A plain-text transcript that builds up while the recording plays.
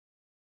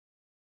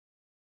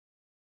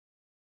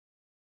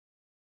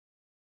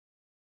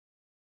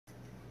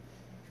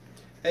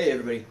Hey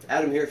everybody,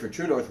 Adam here for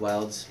True North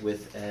Wilds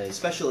with a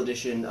special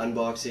edition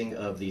unboxing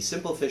of the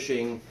Simple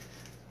Fishing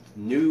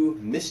new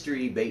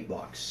mystery bait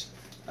box.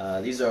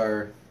 These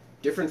are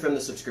different from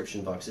the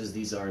subscription boxes.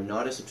 These are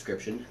not a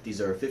subscription.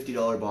 These are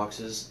 $50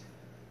 boxes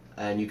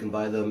and you can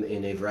buy them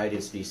in a variety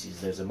of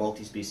species. There's a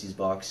multi-species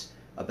box,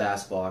 a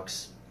bass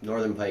box,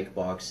 northern pike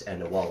box,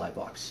 and a walleye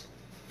box.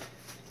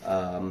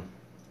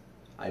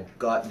 I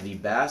got the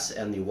bass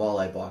and the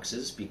walleye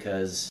boxes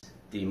because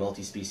the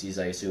multi-species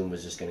I assume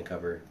was just going to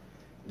cover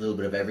a little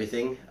bit of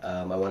everything.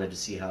 I wanted to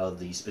see how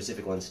the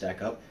specific ones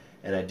stack up,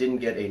 and I didn't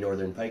get a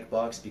northern pike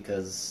box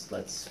because,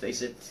 let's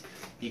face it,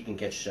 you can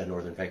catch a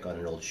northern pike on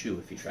an old shoe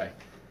if you try.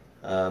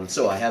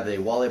 So I have a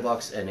walleye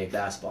box and a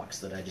bass box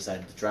that I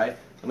decided to try.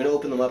 I'm going to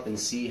open them up and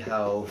see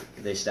how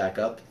they stack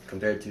up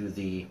compared to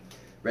the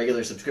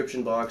regular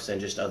subscription box and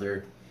just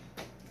other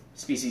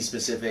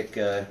species-specific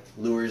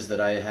lures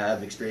that I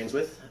have experience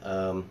with.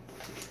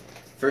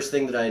 First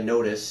thing that I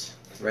notice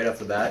right off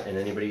the bat, and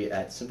anybody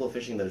at Simple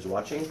Fishing that is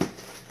watching,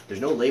 there's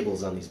no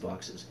labels on these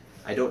boxes.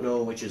 I don't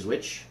know which is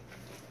which.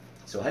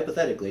 So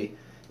hypothetically,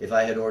 if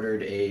I had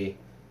ordered a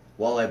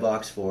walleye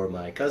box for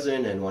my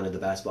cousin and wanted the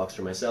bass box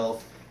for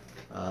myself,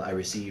 I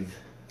receive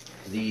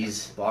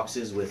these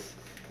boxes with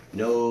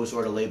no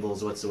sort of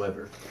labels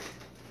whatsoever.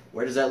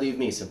 Where does that leave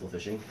me, Simple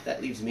Fishing?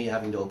 That leaves me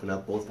having to open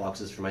up both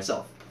boxes for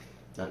myself.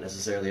 Not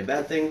necessarily a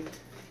bad thing,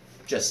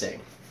 just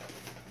saying.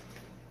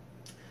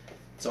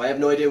 So I have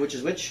no idea which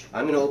is which.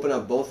 I'm going to open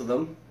up both of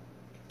them.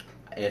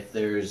 If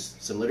there's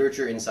some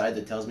literature inside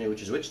that tells me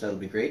which is which, that'll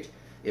be great.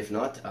 If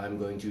not, I'm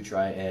going to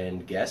try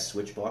and guess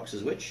which box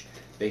is which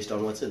based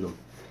on what's in them.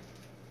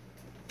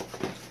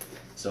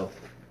 So,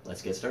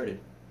 let's get started.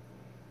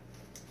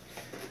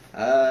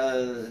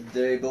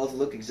 They both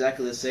look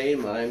exactly the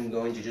same. I'm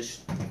going to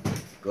just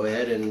go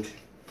ahead and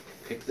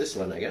pick this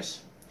one, I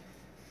guess.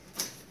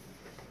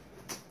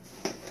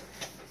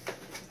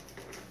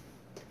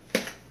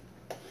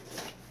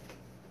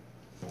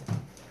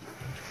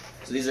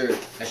 So these are,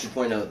 I should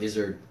point out, these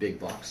are big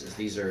boxes.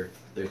 They're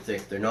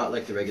thick. They're not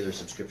like the regular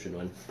subscription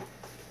one.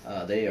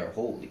 They are,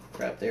 holy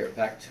crap, they are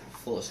packed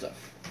full of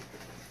stuff.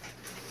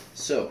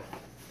 So,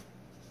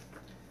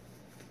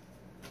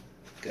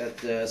 got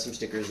some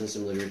stickers and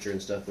some literature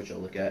and stuff, which I'll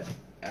look at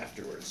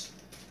afterwards.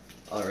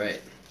 All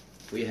right,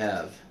 we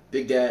have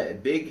Big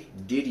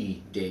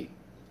Diddy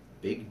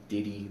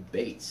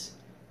Baits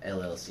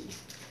LLC.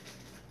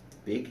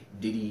 Big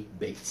Diddy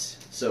Baits.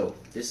 So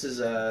this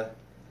is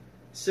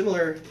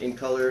similar in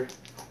color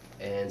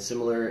and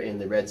similar in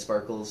the red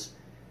sparkles,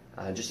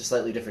 just a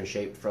slightly different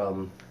shape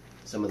from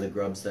some of the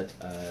grubs that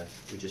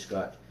we just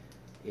got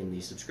in the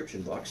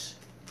subscription box.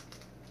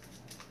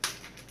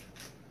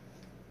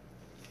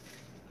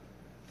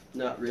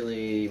 Not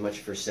really much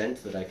for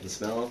scent that I can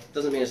smell.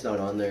 Doesn't mean it's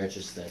not on there, it's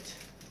just that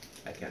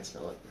I can't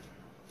smell it.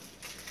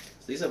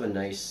 So these have a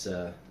nice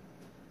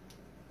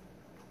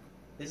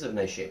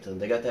shape to them.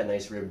 They got that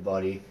nice ribbed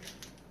body,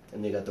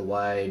 and they got the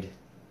wide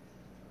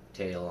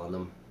tail on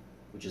them,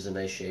 which is a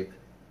nice shape,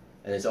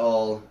 and it's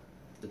all,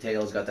 the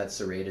tail's got that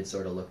serrated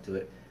sort of look to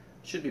it.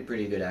 Should be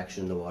pretty good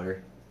action in the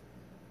water.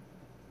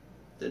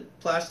 The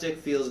plastic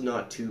feels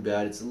not too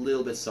bad. It's a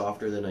little bit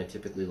softer than I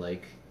typically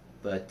like,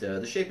 but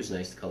the shape is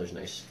nice, the color's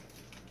nice.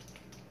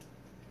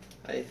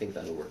 I think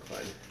that'll work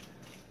fine.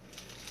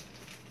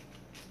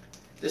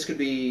 This could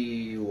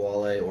be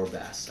walleye or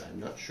bass,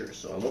 I'm not sure,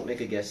 so I won't make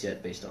a guess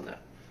yet based on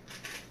that.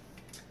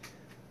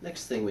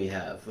 Next thing we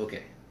have,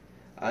 okay,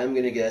 I'm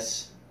gonna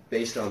guess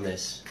based on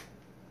this.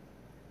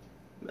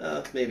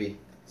 Maybe.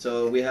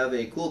 So we have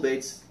a Cool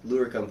Baits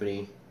lure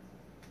company.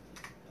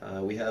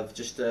 We have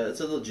just it's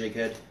a little jig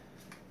head,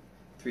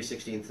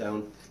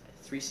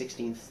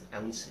 3/16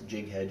 ounce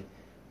jig head,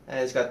 and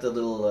it's got the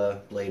little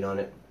blade on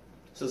it.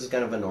 So this is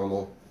kind of a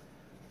normal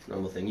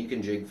thing. You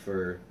can jig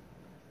for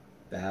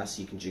bass,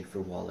 you can jig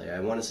for walleye.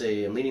 I want to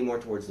say I'm leaning more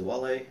towards the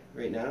walleye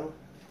right now,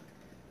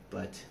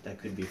 but that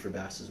could be for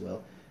bass as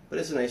well. But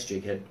it's a nice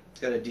jig head.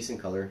 It's got a decent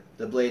color.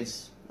 The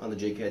blades on the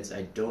jig heads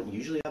I don't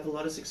usually have a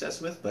lot of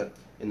success with, but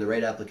in the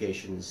right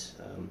applications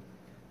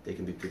they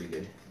can be pretty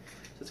good.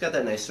 So it's got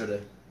that nice sort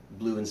of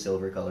blue and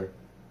silver color.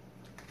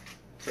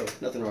 So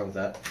nothing wrong with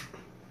that.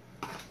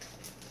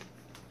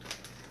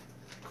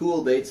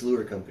 Cool Baits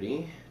Lure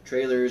Company,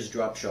 trailers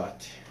drop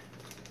shot.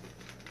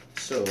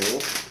 So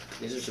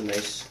these are some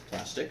nice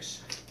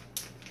plastics.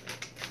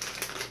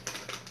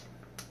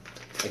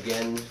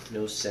 Again,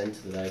 no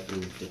scent that I can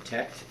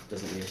detect.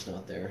 Doesn't mean it's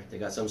not there. They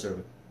got some sort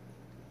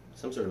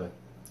of a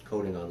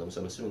coating on them,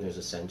 so I'm assuming there's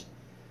a scent.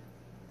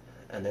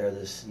 And they're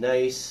this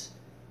nice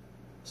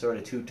sort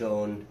of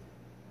two-tone,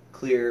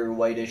 clear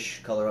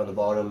whitish color on the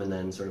bottom, and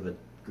then sort of a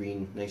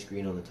green, nice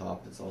green on the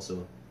top. It's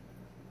also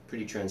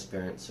pretty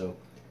transparent. So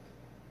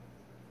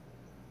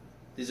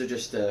these are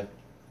just a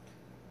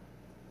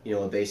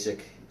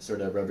basic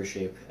sort of rubber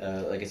shape,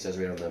 like it says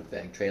right on the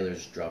bag.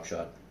 Trailers drop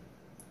shot.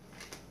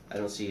 I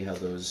don't see how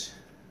those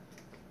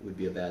would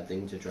be a bad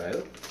thing to try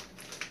out.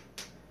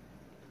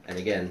 And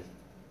again,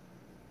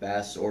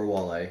 bass or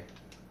walleye.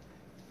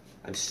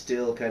 I'm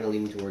still kind of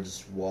leaning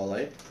towards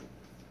walleye.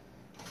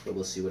 but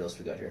we'll see what else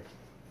we got here.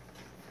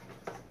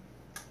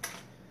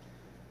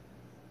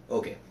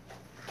 Okay,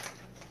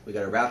 we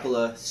got a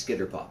Rapala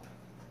skitter pop.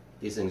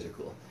 These things are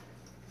cool.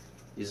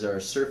 These are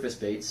surface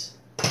baits.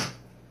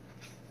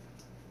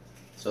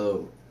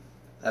 So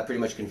that pretty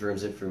much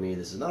confirms it for me.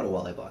 This is not a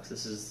walleye box,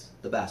 this is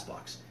the bass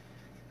box.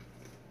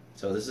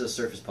 So this is a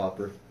surface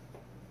popper.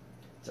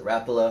 It's a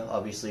Rapala,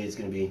 obviously it's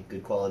going to be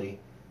good quality.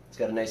 It's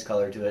got a nice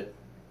color to it.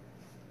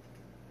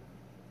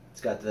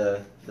 It's got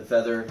the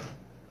feather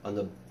on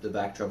the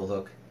back treble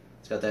hook.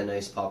 It's got that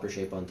nice popper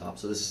shape on top.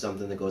 So this is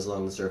something that goes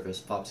along the surface,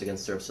 pops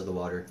against the surface of the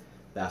water.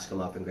 Bass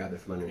come up and grab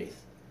it from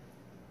underneath.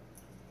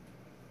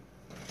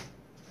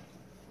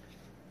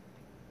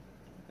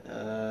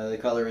 The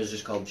color is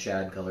just called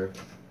shad color,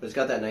 but it's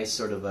got that nice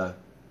sort of a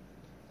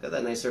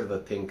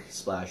pink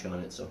splash on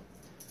it. So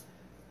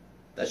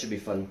that should be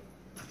fun.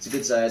 It's a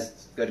good size.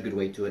 It's got a good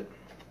weight to it.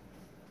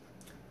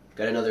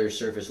 Got another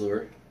surface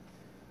lure.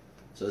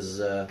 So this is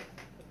a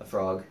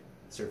frog,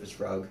 surface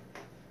frog.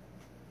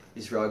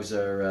 These frogs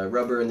are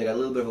rubber and they got a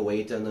little bit of a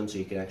weight on them, so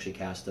you can actually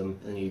cast them.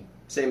 And you,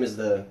 same as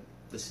the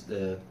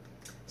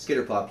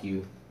skitter pop,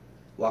 you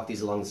walk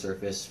these along the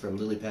surface from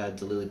lily pad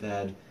to lily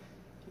pad,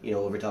 you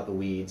know, over top of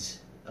weeds,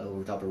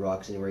 over top of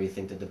rocks, anywhere you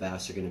think that the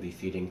bass are going to be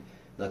feeding.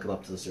 They'll come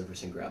up to the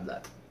surface and grab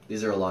that.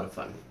 These are a lot of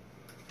fun.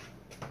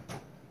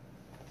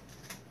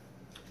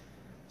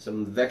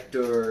 Some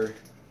Vector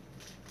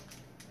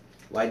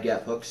wide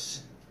gap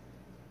hooks,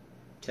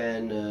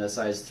 10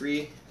 size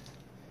 3,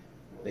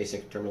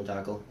 basic terminal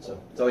tackle.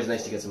 So it's always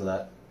nice to get some of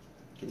that.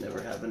 You can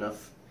never have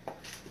enough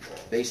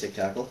basic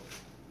tackle.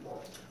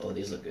 Oh,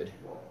 these look good.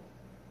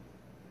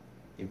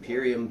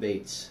 Imperium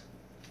baits.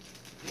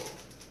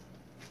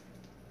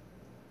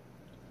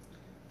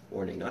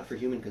 Warning, not for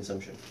human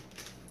consumption.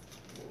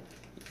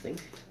 You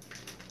think?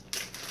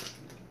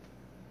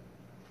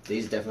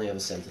 These definitely have a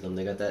scent to them.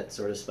 They got that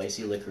sort of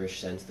spicy licorice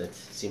scent that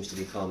seems to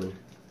be common.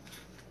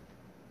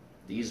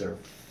 These are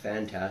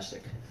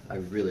fantastic. I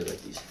really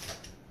like these.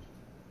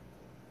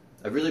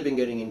 I've really been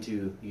getting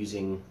into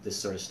using this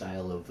sort of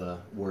style of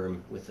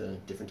worm with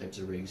different types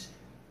of rigs.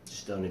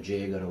 Just on a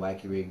jig, on a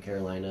wacky rig,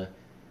 Carolina.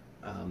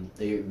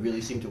 They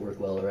really seem to work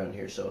well around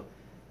here. So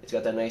it's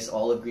got that nice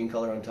olive green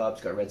color on top.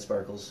 It's got red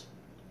sparkles,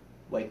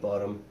 white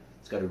bottom.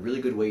 It's got a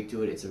really good weight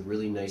to it. It's a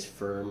really nice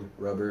firm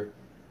rubber.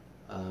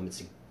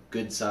 It's a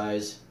good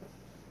size.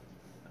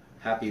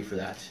 Happy for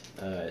that.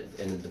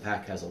 And the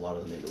pack has a lot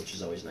of them in it, which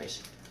is always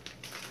nice.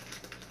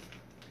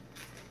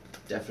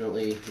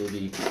 Definitely will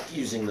be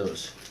using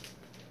those.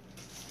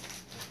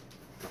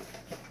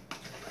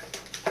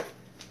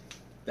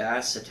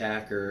 Bass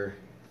Attacker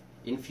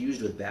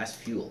infused with bass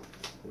fuel,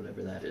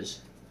 whatever that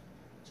is.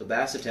 So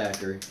Bass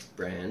Attacker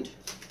brand,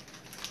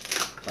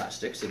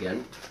 plastics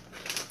again,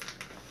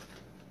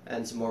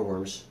 and some more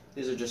worms.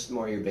 These are just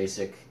more your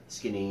basic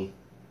skinny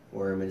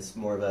worm. It's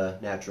more of a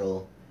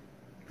natural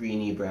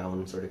greeny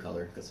brown sort of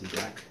color. Got some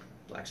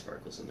black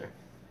sparkles in there.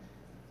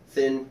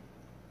 Thin,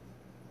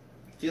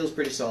 feels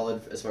pretty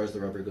solid as far as the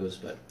rubber goes,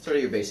 but sort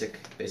of your basic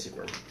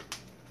worm.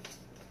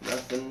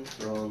 Nothing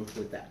wrong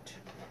with that.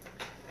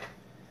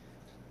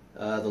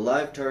 The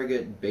Live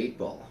Target bait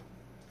ball,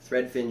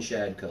 thread fin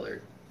shad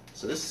colored.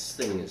 So this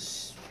thing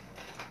is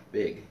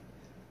big.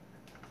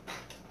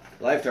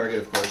 Live Target,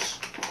 of course,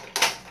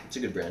 it's a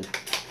good brand.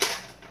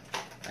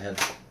 I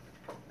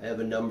have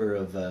a number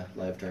of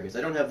Live Targets.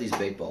 I don't have these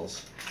bait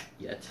balls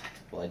yet.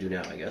 Well, I do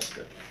now, I guess,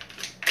 but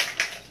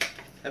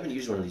I haven't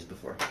used one of these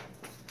before.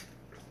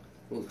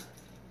 Ooh.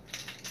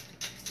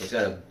 So it's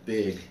got a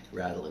big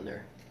rattle in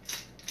there.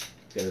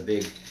 It's got a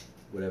big,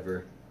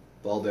 whatever,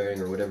 ball bearing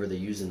or whatever they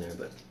use in there,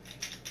 but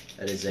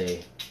that is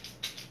a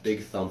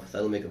big thump.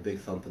 That'll make a big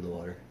thump in the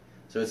water.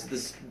 So it's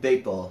this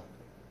bait ball.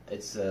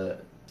 It's,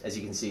 as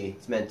you can see,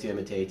 it's meant to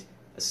imitate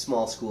a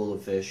small school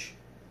of fish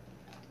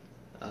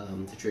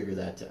to trigger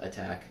that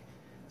attack.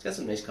 It's got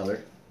some nice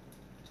color.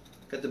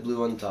 Got the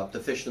blue on top. The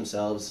fish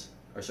themselves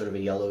are sort of a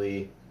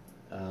yellowy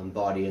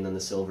body, and then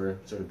the silver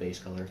sort of base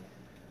color.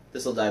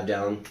 This will dive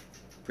down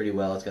pretty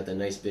well. It's got that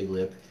nice big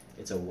lip.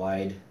 It's a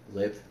wide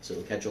lip, so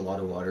it'll catch a lot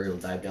of water. It'll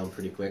dive down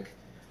pretty quick,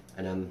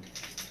 and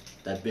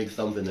that big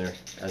thump in there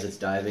as it's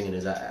diving and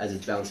as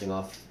it's bouncing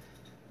off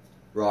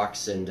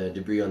rocks and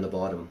debris on the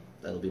bottom,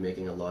 that'll be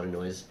making a lot of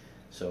noise.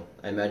 So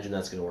I imagine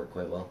that's going to work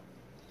quite well.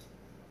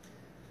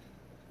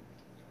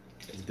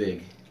 It's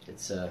big.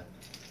 It's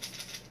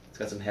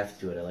got some heft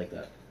to it. I like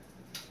that.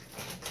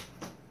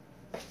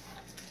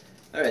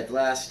 All right, the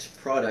last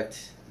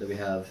product that we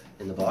have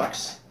in the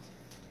box.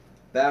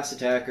 Bass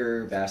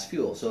Attacker Bass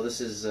Fuel. So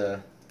this is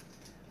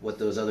what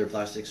those other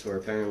plastics were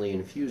apparently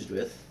infused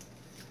with.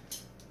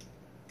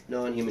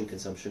 Non-human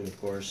consumption,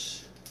 of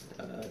course.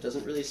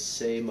 Doesn't really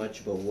say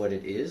much about what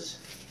it is.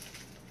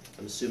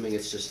 I'm assuming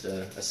it's just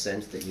a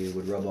scent that you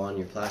would rub on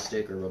your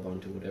plastic or rub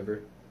onto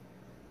whatever.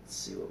 Let's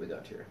see what we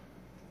got here.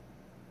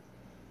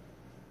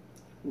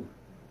 Ooh,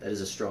 that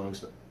is a strong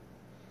smell.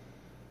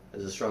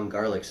 That is a strong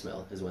garlic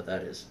smell, is what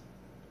that is.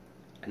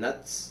 And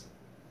that's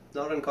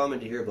not uncommon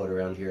to hear about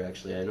around here,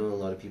 actually. I know a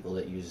lot of people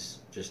that use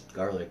just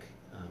garlic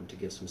to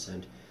give some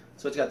scent.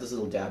 So it's got this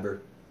little dabber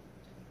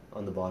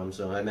on the bottom,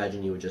 so I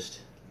imagine you would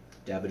just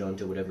dab it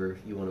onto whatever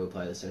you want to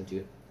apply the scent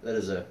to. That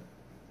is a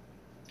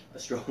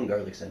strong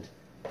garlic scent.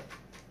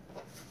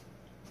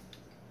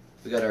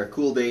 We got our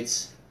Cool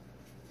Baits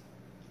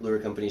Lure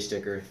Company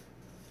sticker,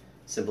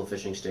 simple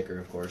fishing sticker,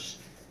 of course.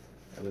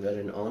 And we got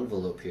an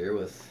envelope here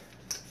with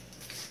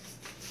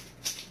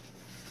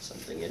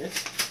something in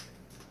it.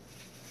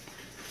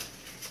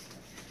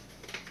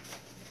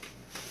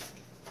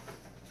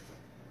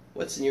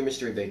 What's in your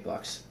mystery bait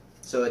box?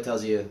 So it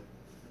tells you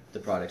the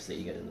products that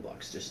you get in the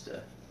box, just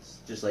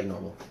like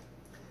normal.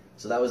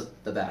 So that was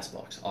the bass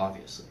box,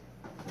 obviously.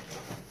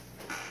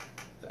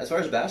 As far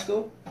as bass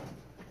go,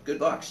 good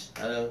box.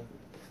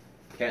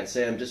 Can't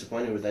say I'm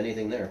disappointed with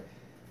anything there.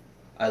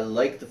 I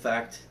like the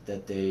fact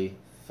that they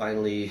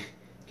finally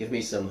give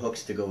me some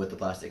hooks to go with the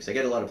plastics. I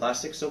get a lot of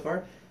plastics so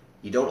far.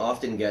 You don't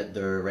often get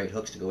the right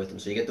hooks to go with them.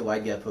 So you get the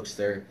wide gap hooks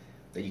there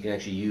that you can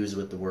actually use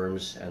with the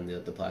worms and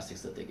the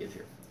plastics that they give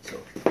here. So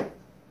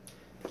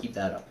keep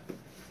that up.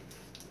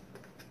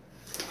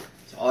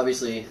 So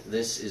obviously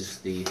this is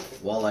the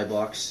walleye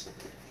box.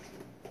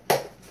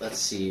 Let's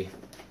see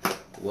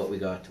what we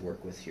got to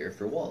work with here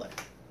for walleye.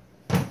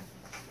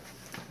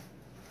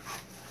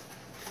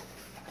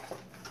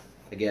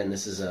 Again,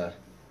 this is a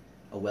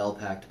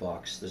well-packed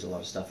box. There's a lot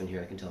of stuff in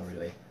here, I can tell right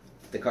away.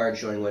 The card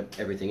showing what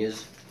everything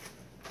is.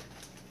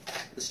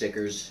 The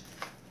stickers.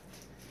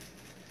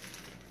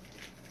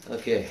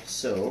 Okay,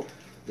 so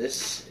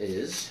this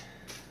is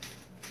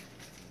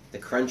the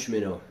Crunch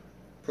Minnow.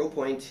 Pro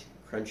Point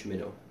Crunch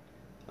Minnow.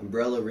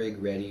 Umbrella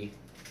rig ready.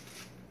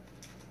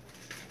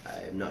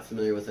 I'm not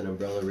familiar with an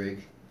umbrella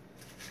rig.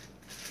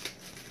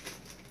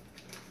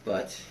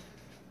 But,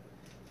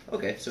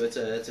 okay, so it's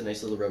a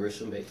nice little rubber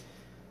swim bait.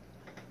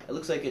 It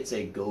looks like it's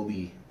a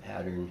goby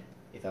pattern,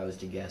 if I was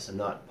to guess. I'm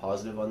not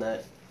positive on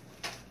that,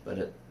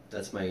 but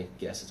that's my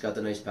guess. It's got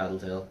the nice paddle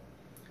tail.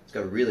 It's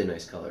got a really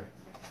nice color.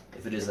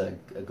 If it is a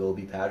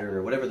goby pattern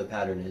or whatever the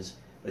pattern is,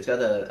 but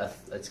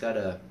it's got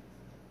a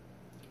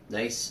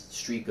nice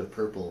streak of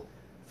purple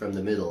from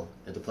the middle.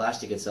 And the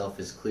plastic itself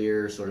is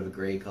clear, sort of a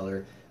gray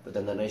color, but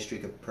then that nice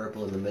streak of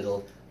purple in the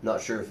middle. Not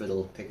sure if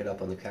it'll pick it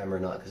up on the camera or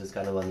not because it's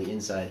kind of on the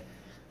inside.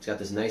 It's got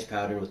this nice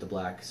pattern with the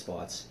black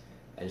spots,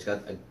 and it's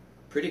got a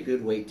pretty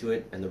good weight to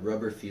it, and the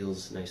rubber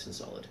feels nice and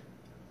solid.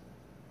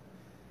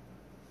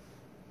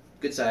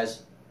 Good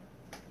size.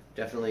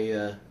 Definitely,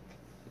 I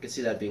could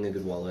see that being a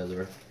good walleye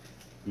lure.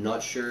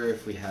 Not sure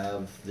if we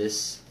have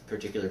this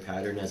particular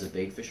pattern as a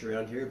bait fish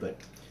around here, but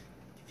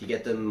if you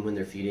get them when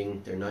they're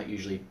feeding, they're not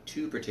usually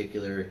too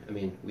particular. I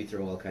mean, we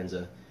throw all kinds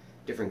of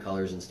different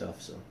colors and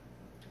stuff, so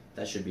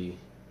that should be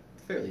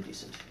fairly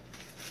decent.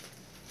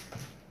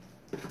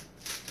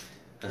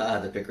 Ah,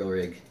 the pickerel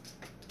rig.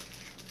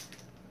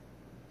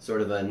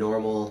 Sort of a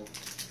normal,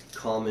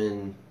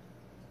 common,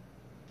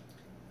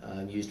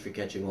 used for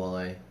catching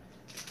walleye.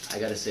 I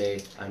gotta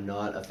say, I'm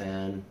not a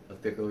fan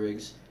of pickerel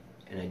rigs,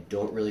 and I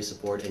don't really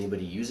support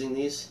anybody using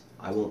these.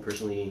 I won't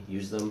personally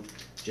use them,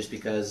 just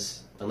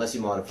because, unless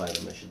you modify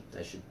them,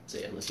 I should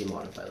say, unless you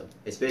modify them.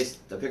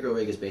 The pickerel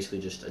rig is basically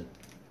just a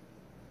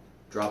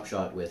drop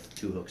shot with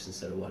 2 hooks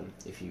instead of 1.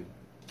 If you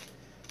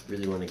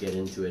really want to get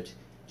into it,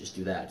 just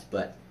do that.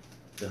 But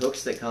the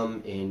hooks that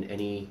come in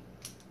any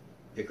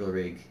pickerel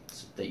rig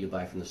that you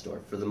buy from the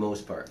store, for the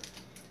most part,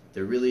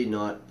 they're really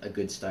not a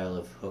good style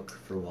of hook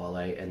for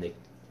walleye,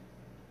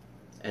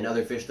 and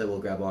other fish that will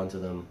grab onto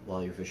them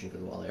while you're fishing for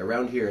the walleye.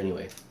 Around here,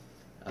 anyway,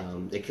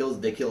 they kill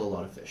a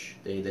lot of fish.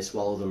 They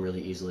swallow them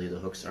really easily. The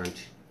hooks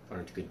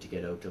aren't good to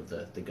get out of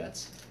the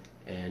guts,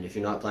 and if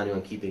you're not planning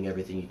on keeping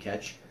everything you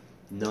catch,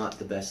 not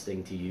the best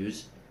thing to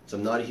use. So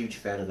I'm not a huge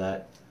fan of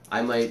that.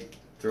 I might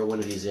throw one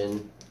of these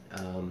in.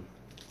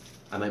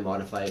 I might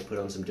modify it, put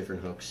on some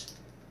different hooks,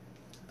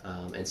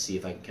 and see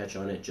if I can catch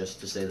on it, just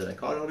to say that I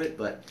caught on it.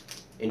 But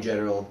in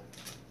general,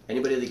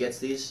 anybody that gets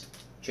these,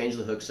 change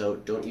the hooks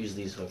out. Don't use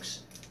these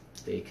hooks.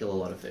 They kill a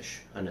lot of fish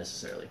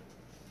unnecessarily.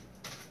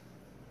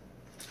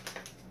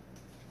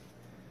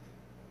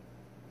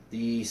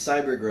 The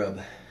Cyber Grub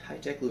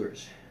high-tech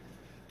lures.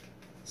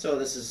 So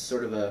this is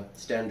sort of a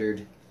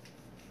standard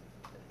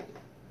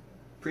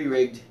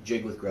pre-rigged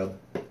jig with grub.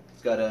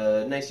 It's got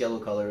a nice yellow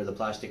color. The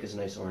plastic is a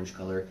nice orange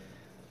color.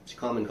 It's a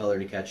common color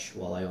to catch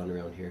walleye on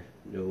around here.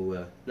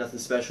 No, nothing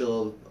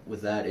special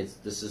with that.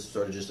 This is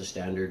sort of just a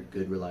standard,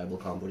 good, reliable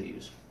combo to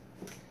use.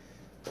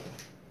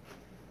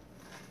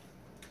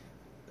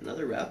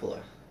 Another Rapala.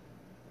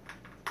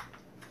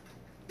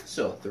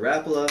 So the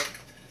Rapala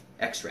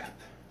X-Rap.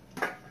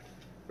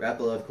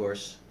 Rapala, of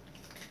course,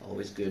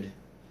 always good.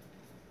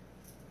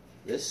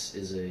 This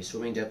is a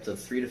swimming depth of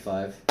 3 to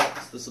 5. So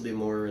this will be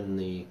more in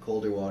the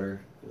colder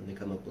water when they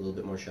come up a little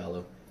bit more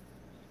shallow.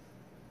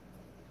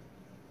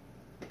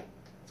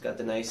 It's got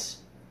the nice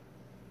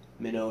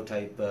minnow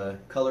type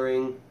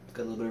coloring. It's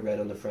got a little bit of red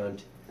on the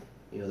front.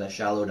 You know, that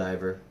shallow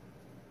diver.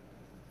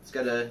 It's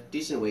got a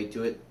decent weight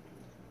to it.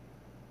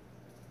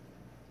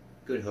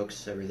 Good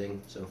hooks, everything.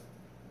 So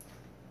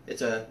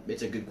it's a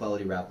good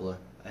quality Rapala.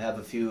 I have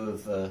a few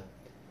of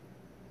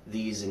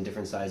these in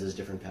different sizes,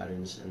 different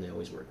patterns, and they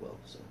always work well.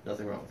 So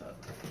nothing wrong with that.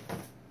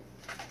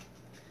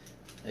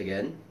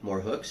 Again, more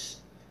hooks.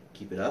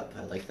 Keep it up.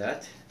 I like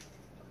that.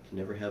 You can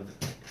never have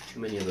too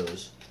many of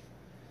those.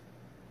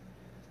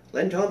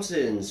 Len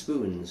Thompson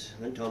spoons.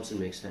 Len Thompson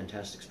makes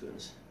fantastic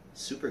spoons.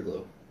 Super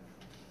glow.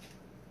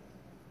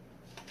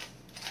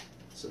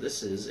 So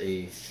this is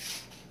a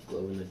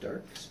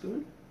glow-in-the-dark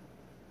spoon.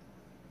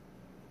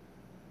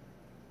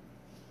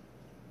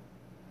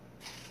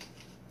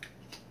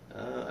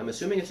 I'm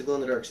assuming it's a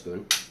glow-in-the-dark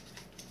spoon.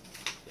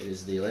 It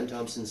is the Len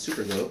Thompson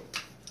Super Glow.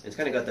 It's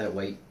kind of got that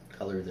white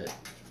color that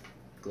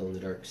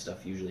glow-in-the-dark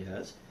stuff usually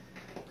has.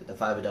 Got the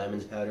 5 of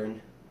diamonds pattern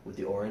with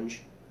the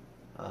orange,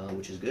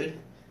 which is good.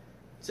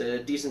 It's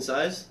a decent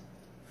size.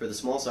 For the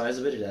small size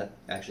of it, it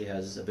actually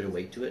has a bit of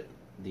weight to it.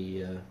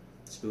 The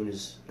spoon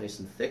is nice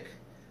and thick,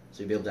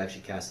 so you'll be able to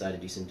actually cast that a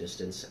decent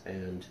distance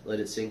and let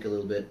it sink a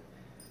little bit,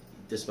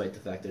 despite the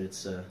fact that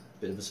it's a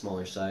bit of a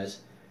smaller size.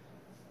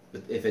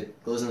 But if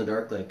it glows in the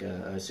dark, like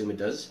I assume it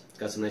does, it's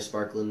got some nice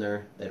sparkle in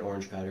there, that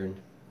orange pattern.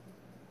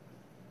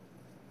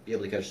 Be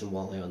able to catch some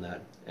walleye on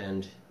that,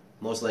 and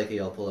most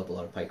likely I'll pull up a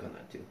lot of pike on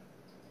that too.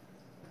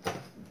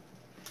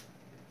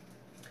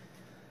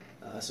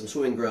 Some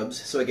swimming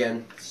grubs. So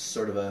again,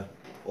 sort of a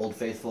old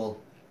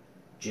faithful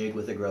jig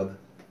with a grub.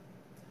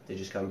 They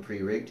just come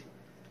pre-rigged.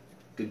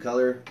 Good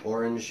color,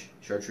 orange,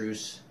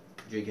 chartreuse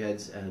jig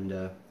heads,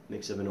 and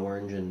mix of an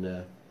orange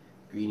and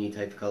greeny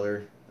type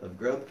color of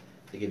grub.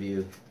 They give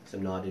you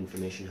some knot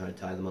information how to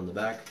tie them on the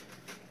back.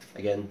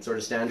 Again, sort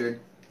of standard,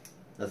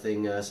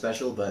 nothing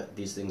special, but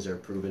these things are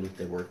proven,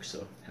 they work,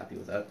 so happy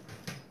with that.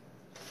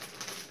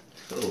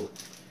 So,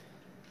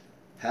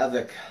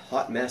 Havoc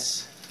Hot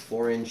Mess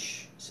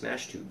 4-inch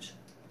smash tubes.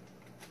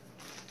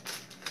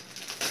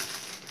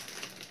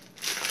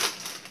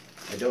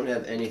 I don't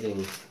have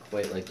anything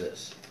quite like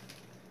this.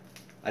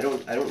 I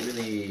don't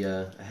really,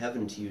 I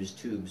haven't used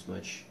tubes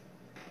much.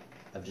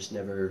 I've just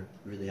never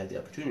really had the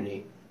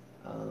opportunity.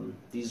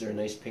 These are a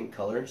nice pink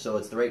color, so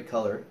it's the right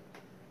color.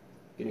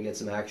 Gonna get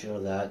some action out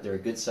of that. They're a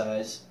good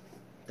size.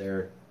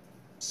 They're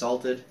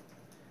salted.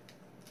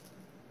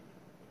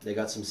 They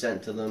got some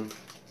scent to them.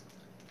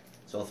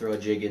 So I'll throw a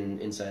jig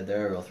inside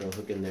there, or I'll throw a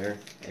hook in there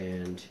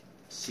and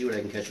see what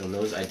I can catch on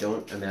those. I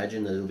don't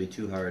imagine that it'll be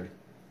too hard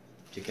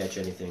to catch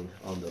anything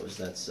on those.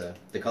 That's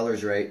the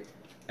color's right.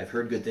 I've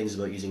heard good things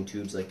about using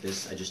tubes like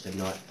this. I just have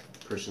not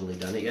personally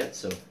done it yet,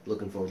 so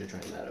looking forward to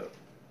trying that out.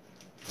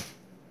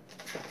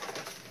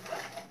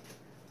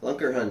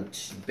 Lunker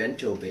Hunt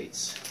bento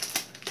baits.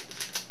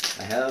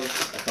 I have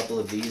a couple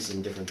of these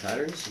in different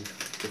patterns, and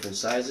different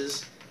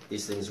sizes.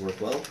 These things work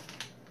well.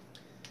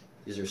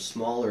 These are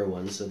smaller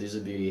ones, so these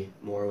would be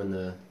more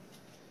when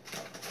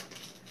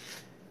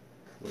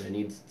I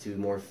need to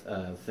more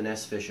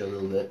finesse fish a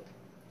little bit.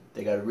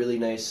 They got a really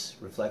nice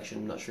reflection.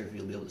 I'm not sure if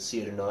you'll be able to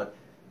see it or not.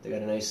 They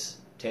got a nice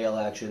tail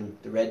action,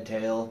 the red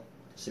tail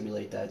to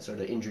simulate that sort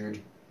of injured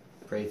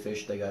prey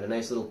fish. They got a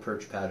nice little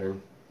perch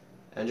pattern,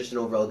 and just an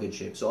overall good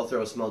shape. So I'll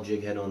throw a small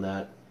jig head on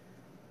that,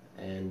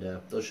 and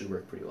those should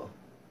work pretty well.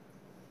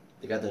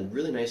 They got the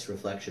really nice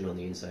reflection on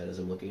the inside as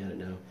I'm looking at it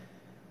now.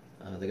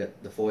 They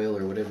got the foil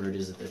or whatever it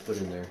is that they put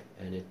in there,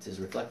 and it is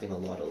reflecting a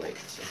lot of light.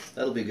 So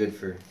that'll be good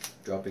for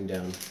dropping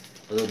down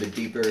a little bit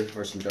deeper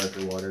or some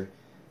darker water,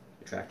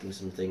 attracting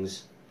some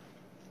things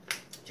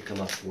to come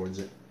up towards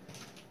it.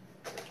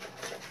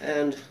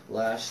 And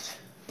last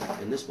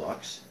in this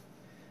box,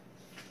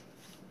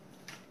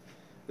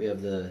 we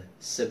have the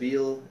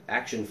Sebile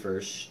Action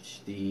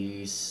First,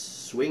 the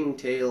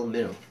Swingtail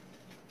Minnow.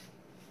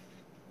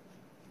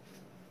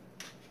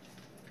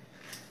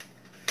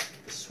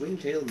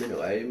 Swingtail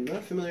Minnow. I'm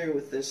not familiar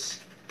with this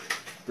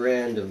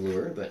brand of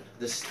lure, but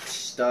this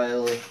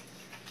style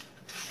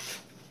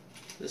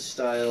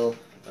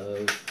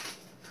of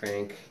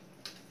crank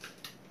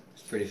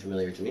is pretty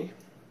familiar to me.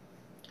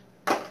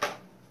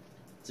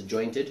 It's a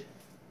jointed.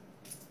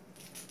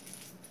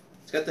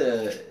 It's got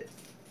the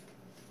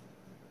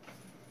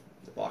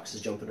box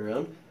is jumping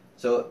around.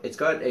 So it's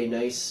got a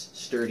nice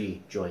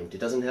sturdy joint. It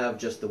doesn't have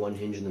just the one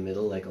hinge in the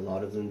middle like a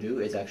lot of them do.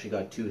 It's actually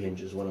got 2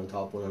 hinges, one on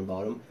top, one on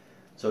bottom.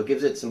 So it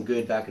gives it some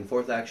good back and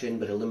forth action,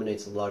 but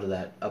eliminates a lot of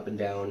that up and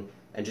down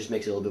and just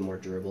makes it a little bit more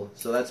durable.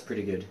 So that's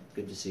pretty good.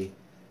 Good to see.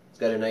 It's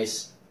got a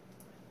nice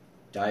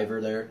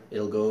diver there.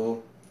 It'll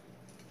go,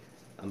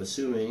 I'm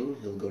assuming,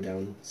 it'll go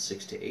down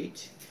 6 to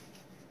 8.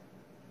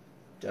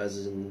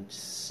 Doesn't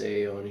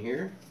say on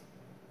here.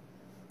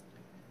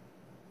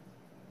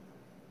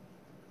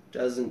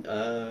 Doesn't,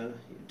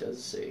 it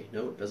does say.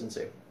 No, it doesn't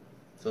say.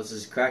 So this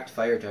is cracked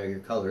fire tiger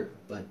color,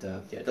 but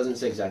yeah, it doesn't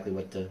say exactly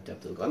what the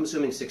depth it'll go. I'm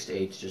assuming 6 to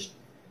 8, just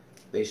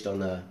based on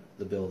the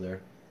bill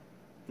there.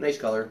 Nice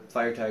color,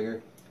 fire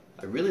tiger.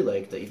 I really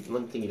like that.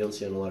 One thing you don't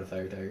see on a lot of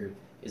fire tiger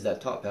is that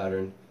top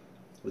pattern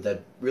with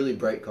that really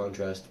bright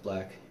contrast,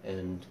 black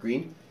and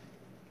green.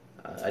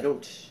 I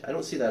don't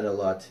see that a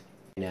lot.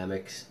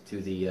 Dynamics to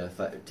the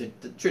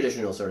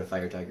traditional sort of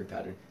fire tiger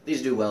pattern.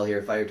 These do well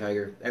here. Fire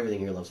tiger, everything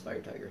here loves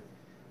fire tiger.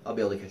 I'll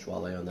be able to catch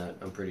walleye on that,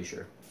 I'm pretty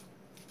sure.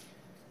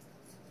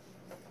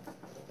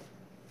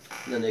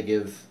 and then they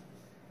give,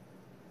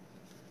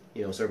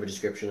 you know, sort of a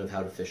description of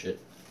how to fish it.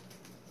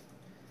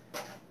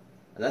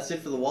 And that's it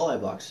for the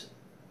walleye box.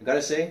 I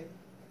gotta say,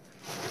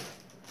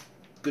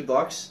 good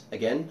box.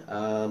 Again,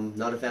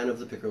 not a fan of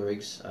the pickerel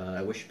rigs.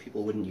 I wish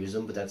people wouldn't use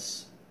them, but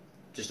that's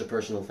just a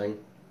personal thing.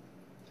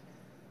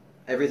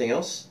 Everything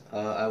else,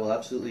 I will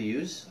absolutely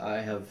use. I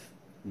have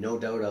no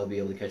doubt I'll be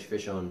able to catch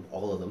fish on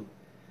all of them.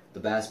 The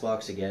bass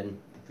box, again,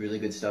 really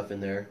good stuff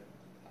in there.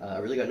 I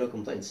really got no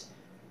complaints.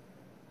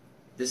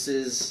 This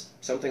is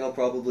something I'll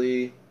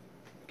probably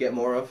get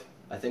more of.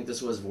 I think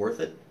this was worth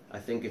it. I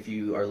think if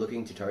you are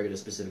looking to target a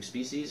specific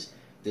species,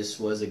 this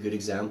was a good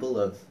example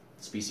of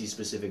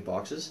species-specific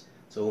boxes.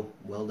 So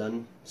well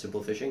done,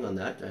 Simple Fishing, on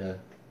that.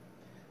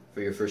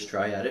 For your first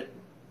try at it,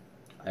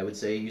 I would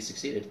say you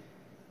succeeded.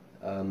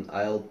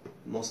 I'll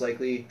most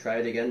likely try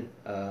it again.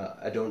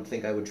 I don't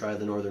think I would try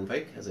the northern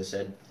pike. As I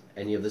said,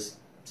 any of this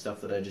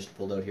stuff that I just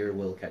pulled out here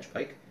will catch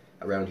pike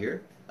around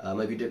here.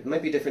 Might be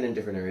different in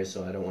different areas,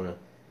 so I don't want to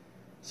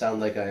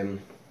sound like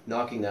I'm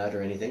knocking that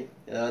or anything.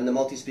 And the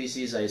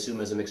multi-species, I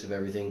assume, is a mix of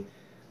everything.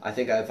 I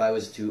think if I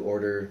was to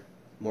order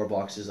more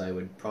boxes, I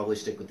would probably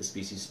stick with the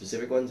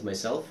species-specific ones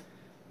myself,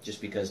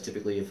 just because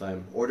typically if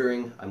I'm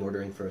ordering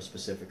for a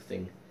specific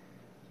thing,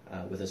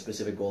 with a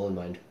specific goal in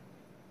mind.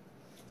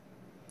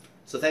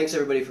 So thanks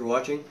everybody for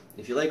watching.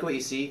 If you like what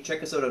you see,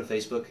 check us out on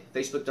Facebook,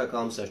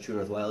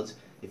 facebook.com/truenorthwilds.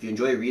 If you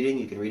enjoy reading,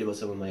 you can read about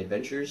some of my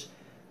adventures,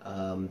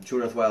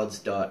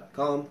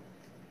 truenorthwilds.com.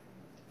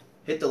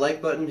 Hit the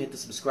like button, hit the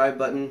subscribe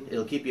button.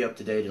 It'll keep you up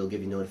to date. It'll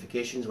give you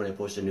notifications when I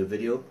post a new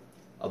video.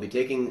 I'll be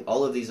taking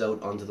all of these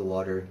out onto the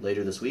water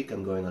later this week.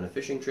 I'm going on a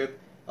fishing trip.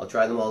 I'll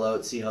try them all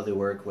out, see how they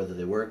work, whether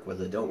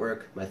they don't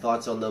work, my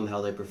thoughts on them,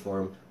 how they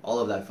perform, all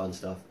of that fun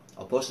stuff.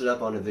 I'll post it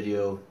up on a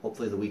video,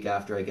 hopefully the week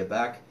after I get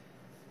back.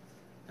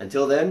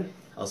 Until then,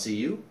 I'll see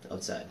you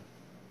outside.